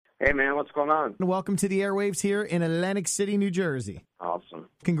Hey, man, what's going on? Welcome to the airwaves here in Atlantic City, New Jersey. Awesome.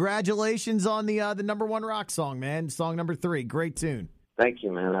 Congratulations on the number one rock song, man. Song number 3. Great tune. Thank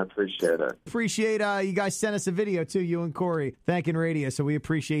you, man. I appreciate it. Appreciate you guys sent us a video too, you and Corey, thanking radio, so we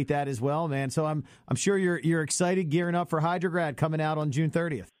appreciate that as well, man. So I'm sure you're excited, gearing up for Hydrograd coming out on June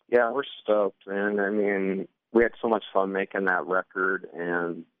 30th. Yeah, we're stoked, man. I mean, we had so much fun making that record,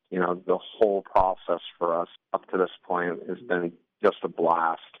 and the whole process for us up to this point has been just a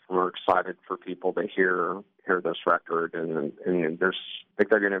blast. We're excited for people to hear this record, and I think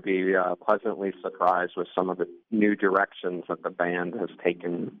they're going to be pleasantly surprised with some of the new directions that the band has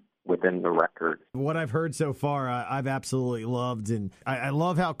taken within the record. What I've heard so far, I've absolutely loved, and I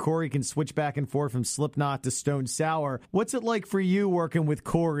love how Corey can switch back and forth from Slipknot to Stone Sour. What's it like for you working with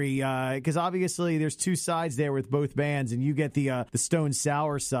Corey? Because obviously there's two sides there with both bands, and you get the Stone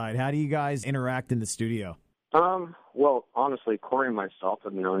Sour side. How do you guys interact in the studio? Well, honestly, Corey and myself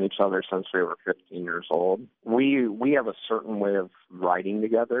have known each other since we were 15 years old. We have a certain way of writing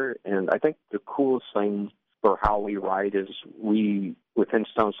together, and I think the coolest thing for how we write is within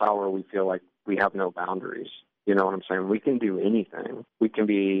Stone Sour, we feel like we have no boundaries. You know what I'm saying? We can do anything. We can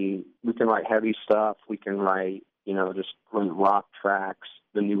write heavy stuff. We can write, just rock tracks.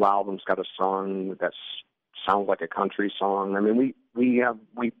 The new album's got a song that sounds like a country song. I mean,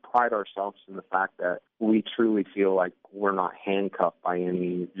 we pride ourselves in the fact that we truly feel like we're not handcuffed by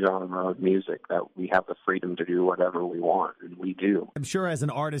any genre of music, that we have the freedom to do whatever we want, and we do. I'm sure as an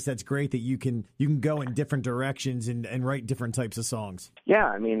artist that's great that you can go in different directions and write different types of songs. Yeah,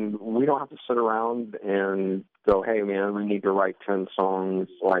 I mean, we don't have to sit around and go, hey, man, we need to write 10 songs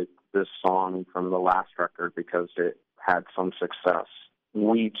like this song from the last record because it had some success.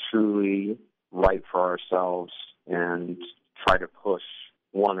 We truly write for ourselves and try to push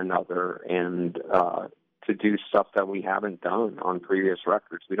one another and to do stuff that we haven't done on previous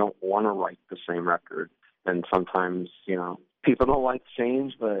records. We don't want to write the same record. And sometimes, people don't like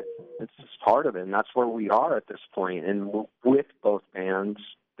change, but it's just part of it. And that's where we are at this point. And with both bands,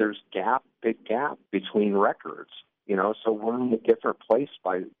 there's big gap between records. So we're in a different place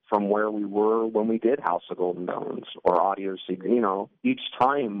from where we were when we did House of Golden Bones or Audio Secret. Each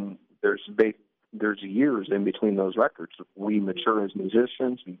time there's years in between those records. We mature as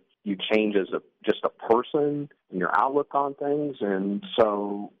musicians. You change as just a person and your outlook on things. And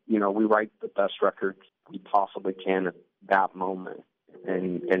so, we write the best records we possibly can at that moment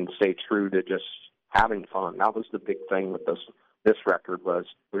and stay true to just having fun. That was the big thing with this record was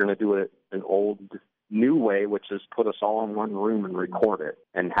we're going to do it an old, new way, which is put us all in one room and record it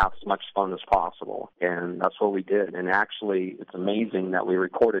and have as much fun as possible. And that's what we did. And actually, it's amazing that we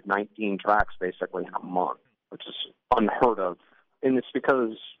recorded 19 tracks basically in a month, which is unheard of. And it's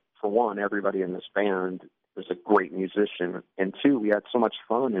because, for one, everybody in this band is a great musician. And two, we had so much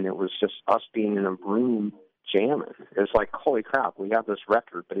fun, and it was just us being in a room jamming. It's like, holy crap, we have this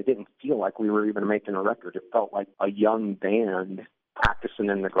record, but it didn't feel like we were even making a record. It felt like a young band practicing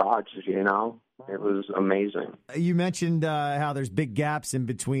in the garage, It was amazing. You mentioned how there's big gaps in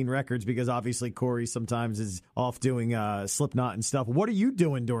between records because obviously Corey sometimes is off doing Slipknot and stuff. What are you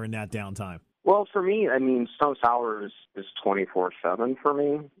doing during that downtime? Well, for me, I mean, Stone Sour is 24/7 for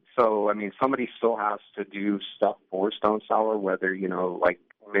me. So, I mean, somebody still has to do stuff for Stone Sour, whether, like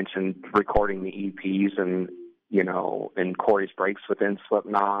mentioned, recording the EPs and Corey's breaks within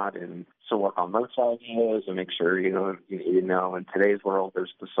Slipknot and to work on merch ideas and make sure, in today's world,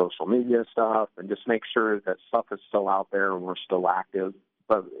 there's the social media stuff and just make sure that stuff is still out there and we're still active.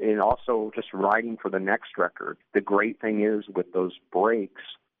 But also just writing for the next record. The great thing is with those breaks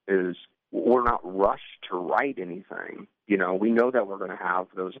is we're not rushed to write anything. We know that we're going to have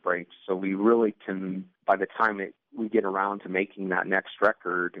those breaks. So we really can, by the time we get around to making that next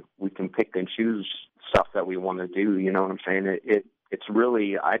record, we can pick and choose stuff that we want to do. You know what I'm saying? It's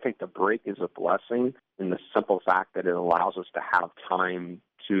really, I think the break is a blessing in the simple fact that it allows us to have time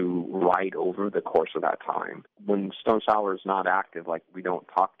to write over the course of that time. When Stone Sour is not active, like we don't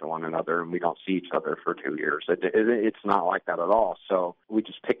talk to one another and we don't see each other for 2 years. It's not like that at all. So we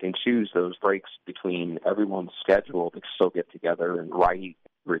just pick and choose those breaks between everyone's schedule to still get together and write,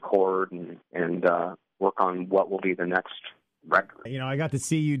 record, and work on what will be the next record. I got to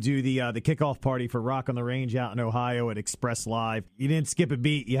see you do the kickoff party for Rock on the Range out in Ohio at Express Live. You didn't skip a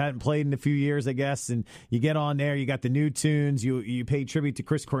beat. You hadn't played in a few years, I guess, and you get on there. You got the new tunes. You paid tribute to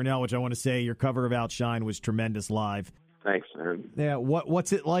Chris Cornell, which I want to say your cover of Outshine was tremendous live. Thanks, man. Yeah,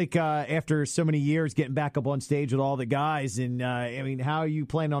 what's it like after so many years getting back up on stage with all the guys? And how are you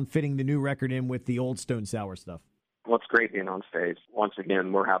planning on fitting the new record in with the old Stone Sour stuff? Well, it's great being on stage. Once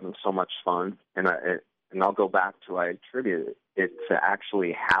again, we're having so much fun, and And I'll go back to, I attribute it to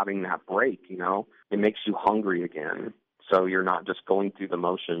actually having that break, you know. It makes you hungry again. So you're not just going through the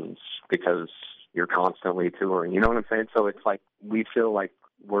motions because you're constantly touring. You know what I'm saying? So it's like we feel like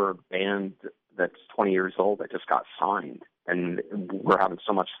we're a band that's 20 years old that just got signed. And we're having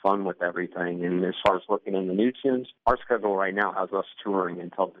so much fun with everything. And as far as looking in the new tunes, our schedule right now has us touring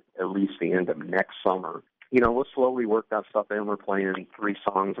until at least the end of next summer. You know, we'll slowly work that stuff in. We're playing 3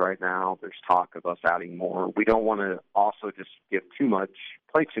 songs right now. There's talk of us adding more. We don't want to also just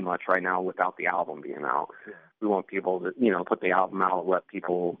play too much right now without the album being out. Yeah. We want people to, you know, put the album out, let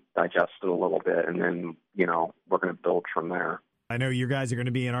people digest it a little bit, and then, you know, we're going to build from there. I know you guys are going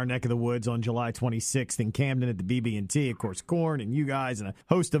to be in our neck of the woods on July 26th in Camden at the BB&T. Of course, Korn and you guys and a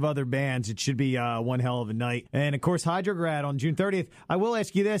host of other bands. It should be one hell of a night. And, of course, Hydrograd on June 30th. I will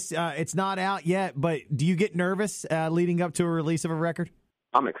ask you this. It's not out yet, but do you get nervous leading up to a release of a record?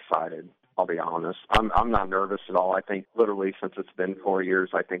 I'm excited. I'll be honest. I'm not nervous at all. I think literally since it's been 4 years,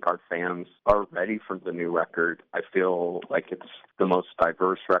 I think our fans are ready for the new record. I feel like it's the most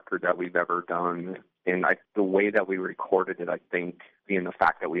diverse record that we've ever done. And the way that we recorded it, I think, being the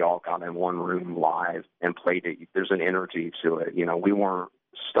fact that we all got in one room live and played it, there's an energy to it. You know, we weren't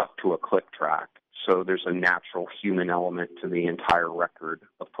stuck to a click track. So there's a natural human element to the entire record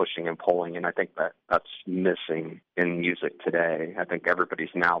of pushing and pulling, and I think that's missing in music today. I think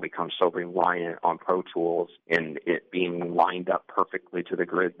everybody's now become so reliant on Pro Tools and it being lined up perfectly to the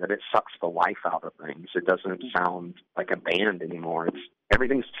grid that it sucks the life out of things. It doesn't sound like a band anymore.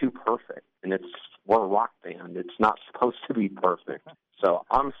 Everything's too perfect, and we're a rock band. It's not supposed to be perfect. So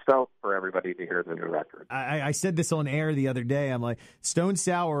I'm stoked for everybody to hear the new record. I said this on air the other day. I'm like, Stone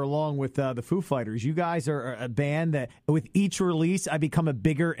Sour, along with the Foo Fighters, you guys are a band that with each release, I become a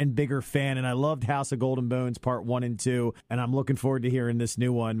bigger and bigger fan. And I loved House of Golden Bones Part 1 and 2. And I'm looking forward to hearing this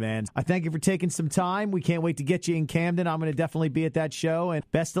new one, man. I thank you for taking some time. We can't wait to get you in Camden. I'm going to definitely be at that show. And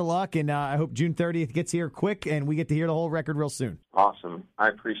best of luck. And I hope June 30th gets here quick and we get to hear the whole record real soon. Awesome. I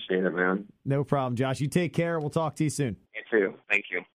appreciate it, man. No problem, Josh. You take care. We'll talk to you soon. You too. Thank you.